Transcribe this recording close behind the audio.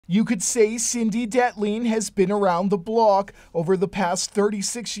You could say Cindy Dettling has been around the block. Over the past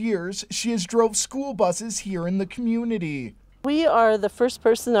 36 years, she has drove school buses here in the community. We are the first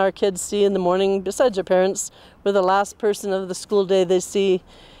person our kids see in the morning, besides their parents. We're the last person of the school day they see.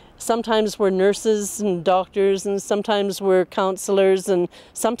 Sometimes we're nurses and doctors, and sometimes we're counselors, and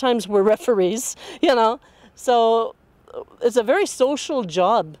sometimes we're referees, you know. So it's a very social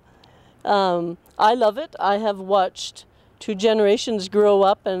job. I love it. I have watched 2 generations grow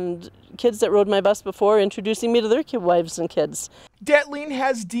up, and kids that rode my bus before introducing me to their wives and kids. Dettling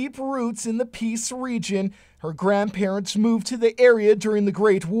has deep roots in the Peace region. Her grandparents moved to the area during the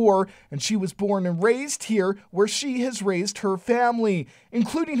Great War, and she was born and raised here, where she has raised her family.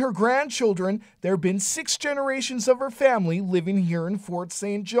 Including her grandchildren, there have been 6 generations of her family living here in Fort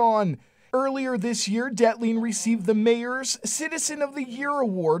St. John. Earlier this year, Dettling received the Mayor's Citizen of the Year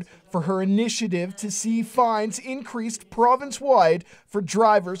Award for her initiative to see fines increased province-wide for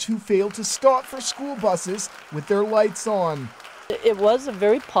drivers who fail to stop for school buses with their lights on. It was a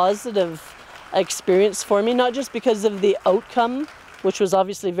very positive experience for me, not just because of the outcome, which was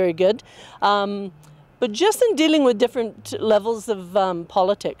obviously very good, but just in dealing with different levels of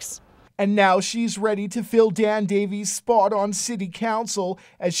politics. And now she's ready to fill Dan Davies' spot on City Council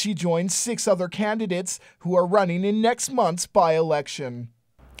as she joins 6 other candidates who are running in next month's by-election.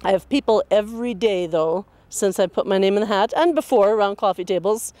 I have people every day, though, since I put my name in the hat, and before around coffee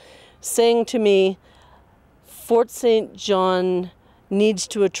tables, saying to me, Fort St. John needs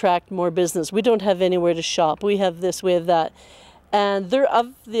to attract more business. We don't have anywhere to shop. We have this, we have that. And they're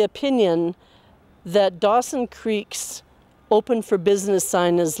of the opinion that Dawson Creek's open for business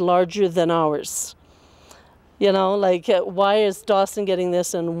sign is larger than ours. You know, like, why is Dawson getting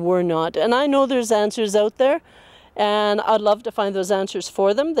this and we're not? And I know there's answers out there, and I'd love to find those answers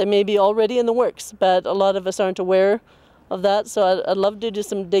for them. They may be already in the works, but a lot of us aren't aware of that, so I'd love to do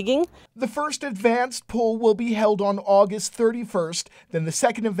some digging. The first advanced poll will be held on August 31st. Then the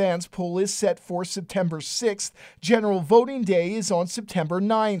second advanced poll is set for September 6th. General voting day is on September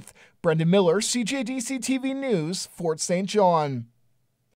 9th. Brendan Miller, CJDC-TV News, Fort St. John.